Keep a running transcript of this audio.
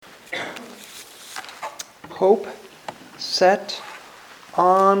Hope set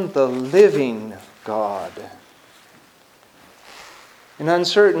on the living God. In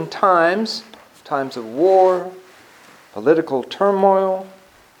uncertain times, times of war, political turmoil,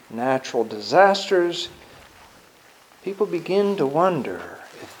 natural disasters, people begin to wonder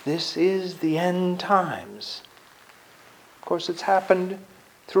if this is the end times. Of course, it's happened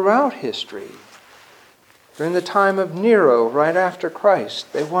throughout history. During the time of Nero, right after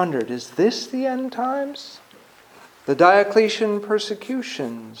Christ, they wondered, is this the end times? The Diocletian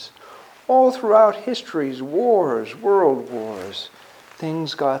persecutions, all throughout history's wars, world wars,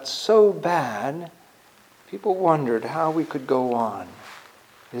 things got so bad, people wondered how we could go on.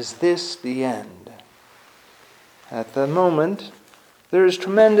 Is this the end? At the moment, there is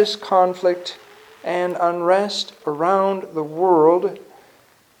tremendous conflict and unrest around the world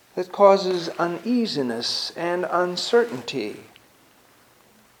that causes uneasiness and uncertainty.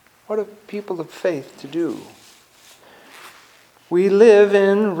 What have people of faith to do? We live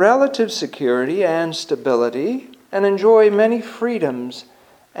in relative security and stability and enjoy many freedoms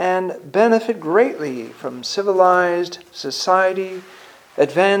and benefit greatly from civilized society,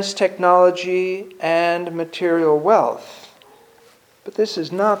 advanced technology, and material wealth. But this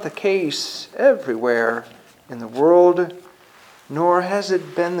is not the case everywhere in the world, nor has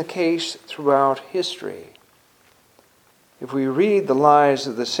it been the case throughout history. If we read the lives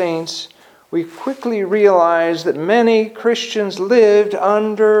of the saints, we quickly realize that many Christians lived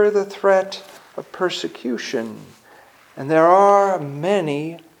under the threat of persecution, and there are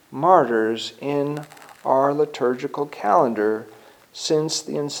many martyrs in our liturgical calendar since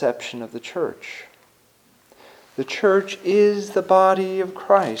the inception of the Church. The Church is the body of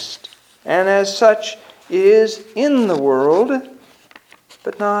Christ, and as such is in the world,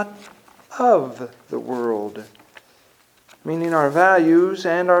 but not of the world, meaning our values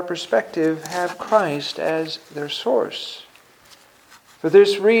and our perspective have Christ as their source. For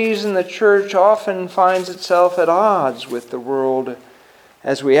this reason, the Church often finds itself at odds with the world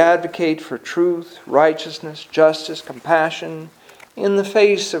as we advocate for truth, righteousness, justice, compassion in the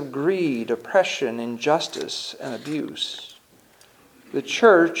face of greed, oppression, injustice, and abuse. The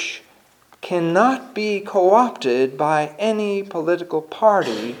Church cannot be co-opted by any political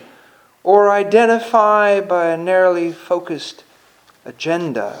party or identify by a narrowly focused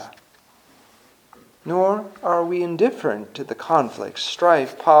agenda. Nor are we indifferent to the conflict,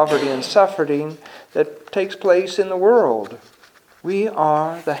 strife, poverty, and suffering that takes place in the world. We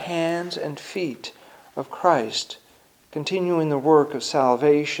are the hands and feet of Christ, continuing the work of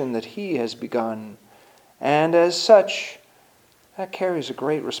salvation that He has begun. And as such, that carries a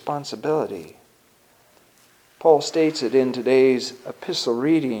great responsibility. Paul states it in today's epistle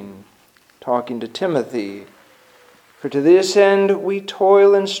reading, talking to Timothy. For to this end we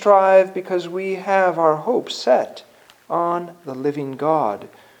toil and strive, because we have our hope set on the living God,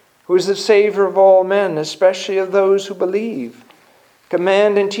 who is the Savior of all men, especially of those who believe.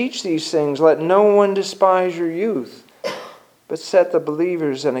 Command and teach these things. Let no one despise your youth, but set the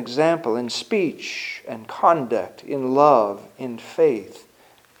believers an example in speech and conduct, in love, in faith,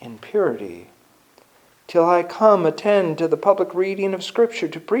 in purity. Till I come, attend to the public reading of Scripture,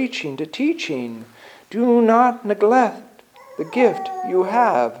 to preaching, to teaching. Do not neglect the gift you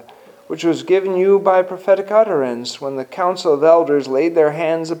have, which was given you by prophetic utterance when the council of elders laid their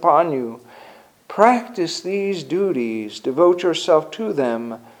hands upon you. Practice these duties, devote yourself to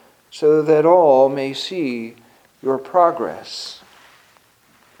them, so that all may see your progress.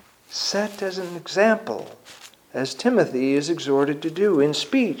 Set as an example, as Timothy is exhorted to do, in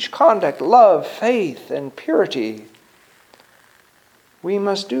speech, conduct, love, faith, and purity. We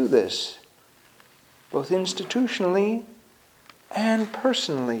must do this, both institutionally and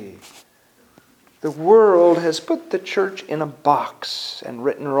personally. The world has put the Church in a box and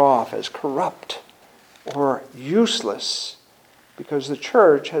written her off as corrupt or useless because the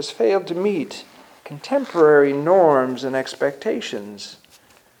Church has failed to meet contemporary norms and expectations.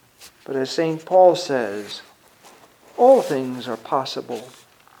 But as St. Paul says, all things are possible,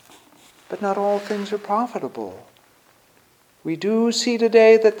 but not all things are profitable. We do see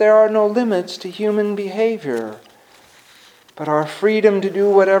today that there are no limits to human behavior, but our freedom to do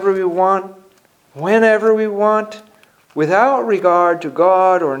whatever we want, whenever we want, without regard to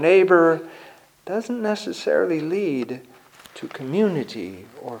God or neighbor, doesn't necessarily lead to community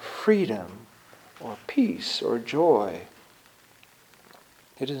or freedom or peace or joy.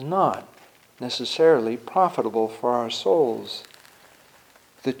 It is not necessarily profitable for our souls.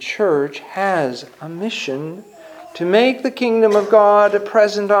 The Church has a mission to make the kingdom of God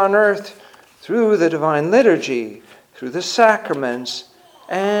present on earth through the divine liturgy, through the sacraments,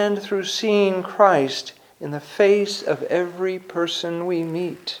 and through seeing Christ in the face of every person we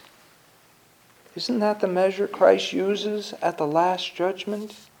meet. Isn't that the measure Christ uses at the last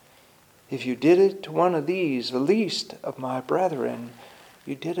judgment? If you did it to one of these, the least of my brethren,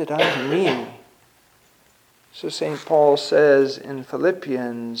 you did it unto me. So St. Paul says in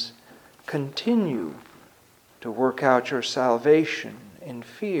Philippians, continue to work out your salvation in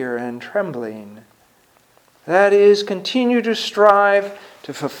fear and trembling. That is, continue to strive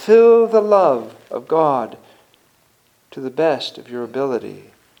to fulfill the love of God to the best of your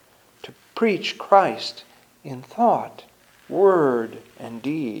ability, to preach Christ in thought, word, and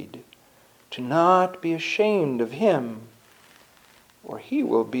deed, to not be ashamed of him, or he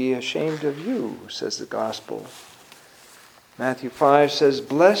will be ashamed of you, says the gospel. Matthew 5 says,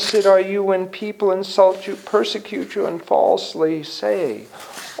 blessed are you when people insult you, persecute you, and falsely say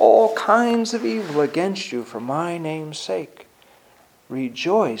all kinds of evil against you for my name's sake.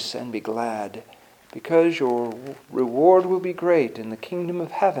 Rejoice and be glad, because your reward will be great in the kingdom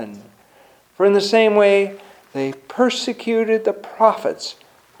of heaven. For in the same way they persecuted the prophets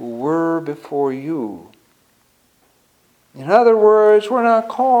who were before you. In other words, we're not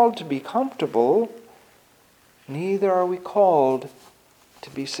called to be comfortable. Neither are we called to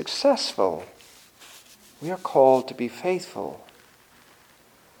be successful. We are called to be faithful.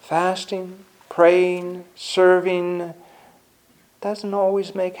 Fasting, praying, serving doesn't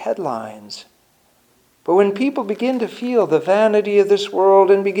always make headlines. But when people begin to feel the vanity of this world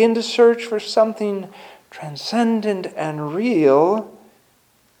and begin to search for something transcendent and real,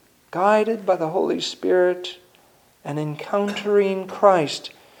 guided by the Holy Spirit and encountering Christ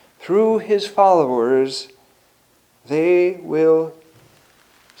through his followers, they will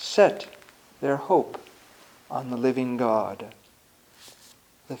set their hope on the living God.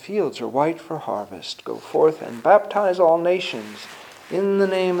 The fields are white for harvest. Go forth and baptize all nations in the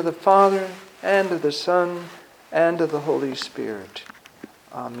name of the Father, and of the Son, and of the Holy Spirit.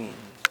 Amen.